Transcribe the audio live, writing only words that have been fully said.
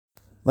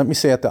Let me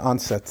say at the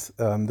onset,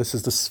 this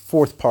is the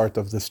fourth part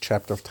of this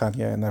chapter of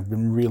Tanya, and I've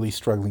been really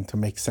struggling to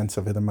make sense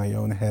of it in my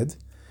own head.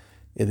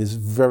 It is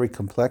very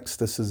complex.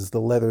 This is the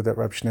letter that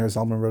Rab Shneir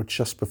Zalman wrote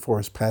just before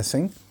his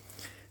passing,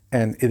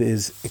 and it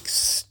is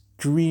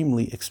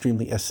extremely,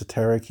 extremely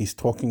esoteric. He's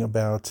talking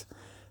about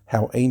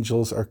how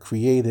angels are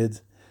created.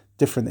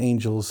 Different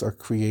angels are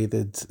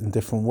created in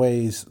different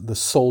ways. The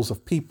souls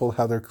of people,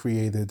 how they're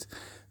created.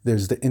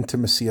 There's the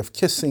intimacy of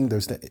kissing.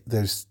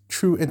 There's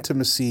true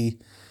intimacy,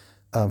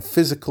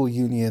 physical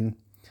union,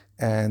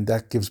 and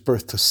that gives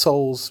birth to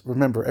souls.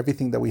 Remember,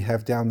 everything that we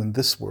have down in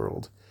this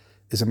world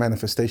is a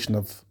manifestation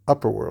of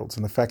upper worlds,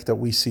 and the fact that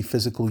we see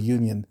physical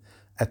union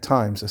at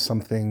times as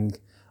something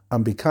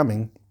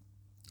unbecoming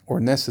or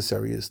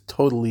necessary is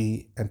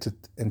totally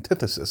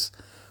antithesis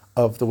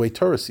of the way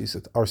Torah sees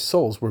it. Our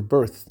souls were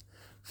birthed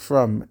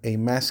from a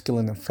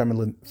masculine and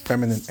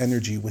feminine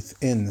energy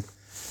within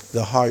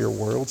the higher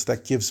worlds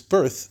that gives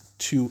birth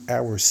to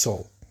our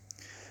soul.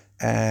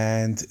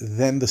 And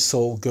then the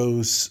soul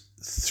goes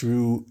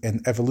through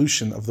an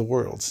evolution of the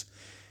worlds.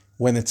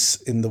 When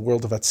it's in the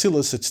world of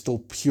Atzilus, it's still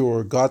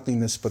pure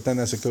godliness, but then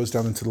as it goes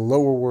down into the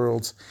lower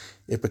worlds,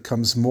 it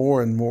becomes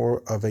more and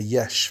more of a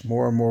yesh,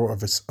 more and more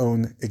of its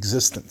own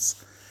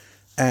existence.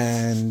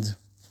 And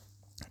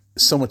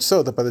so much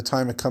so that by the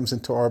time it comes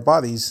into our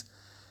bodies,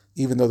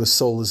 even though the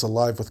soul is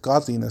alive with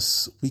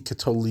godliness, we could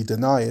totally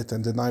deny it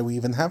and deny we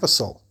even have a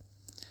soul.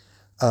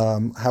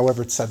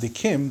 However,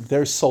 tzaddikim,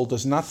 their soul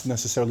does not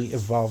necessarily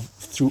evolve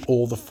through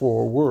all the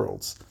four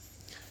worlds.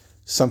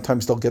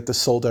 Sometimes they'll get the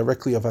soul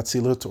directly of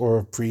Atzilut or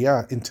of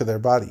Priya into their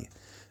body.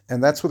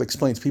 And that's what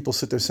explains. People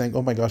sit there saying,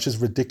 oh my gosh, it's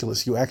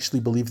ridiculous. You actually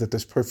believe that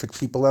there's perfect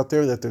people out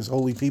there, that there's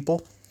holy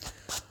people?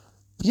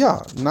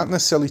 Yeah, not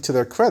necessarily to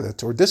their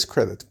credit or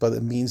discredit, but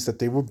it means that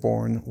they were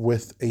born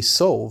with a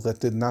soul that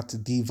did not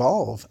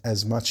devolve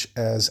as much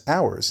as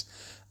ours.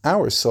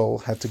 Our soul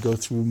had to go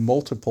through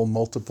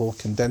multiple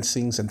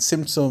condensings and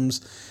symptoms,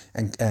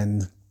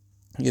 and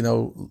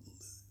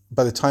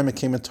by the time it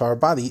came into our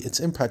body,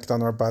 its impact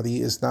on our body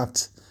is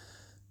not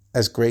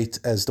as great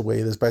as the way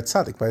it is by a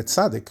tzaddik. By a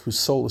tzaddik, whose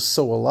soul is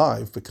so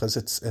alive because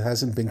it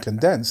hasn't been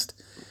condensed,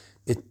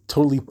 it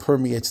totally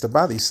permeates the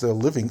body, so they're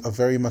living a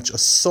very much a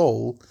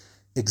soul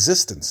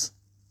existence.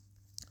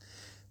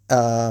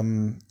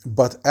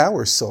 But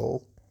our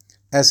soul,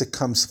 as it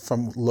comes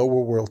from lower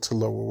world to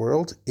lower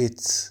world,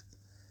 it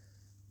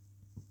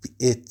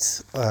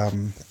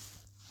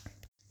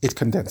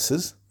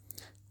condenses,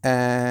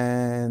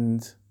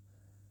 and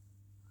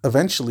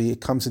eventually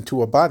it comes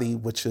into a body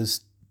which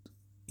is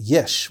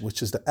yesh,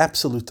 which is the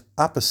absolute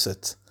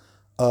opposite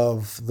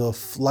of the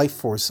life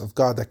force of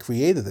God that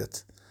created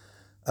it,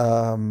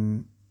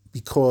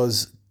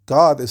 because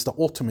God is the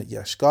ultimate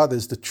yesh. God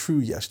is the true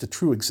yesh, the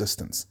true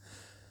existence.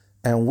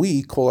 And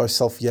we call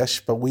ourselves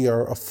yesh, but we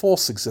are a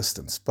false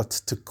existence. But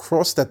to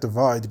cross that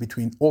divide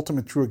between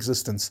ultimate true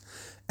existence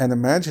and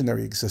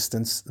imaginary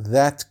existence,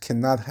 that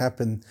cannot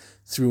happen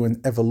through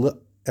an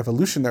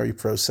evolutionary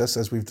process,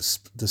 as we've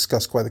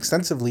discussed quite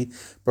extensively,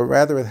 but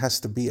rather it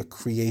has to be a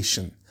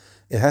creation.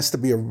 It has to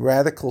be a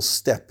radical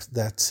step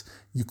that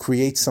you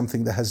create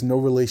something that has no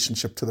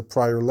relationship to the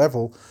prior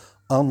level,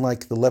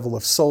 unlike the level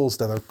of souls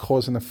that are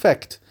cause and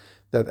effect,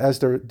 that as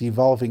they're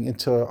devolving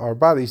into our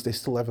bodies, they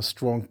still have a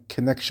strong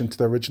connection to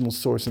the original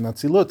source in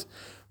Atzilut,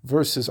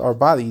 versus our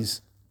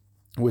bodies,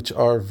 which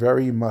are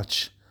very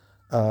much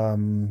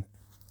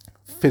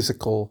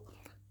physical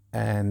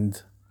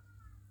and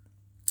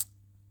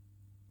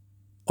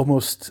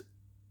almost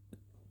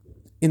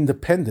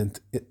independent,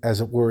 as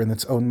it were, in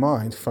its own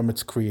mind from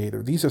its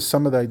creator. These are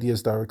some of the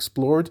ideas that are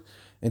explored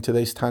in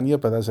today's Tanya,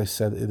 but as I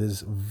said, it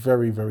is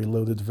very, very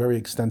loaded, very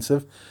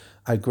extensive.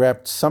 I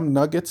grabbed some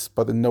nuggets,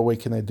 but in no way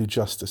can I do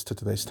justice to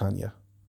today's Tanya.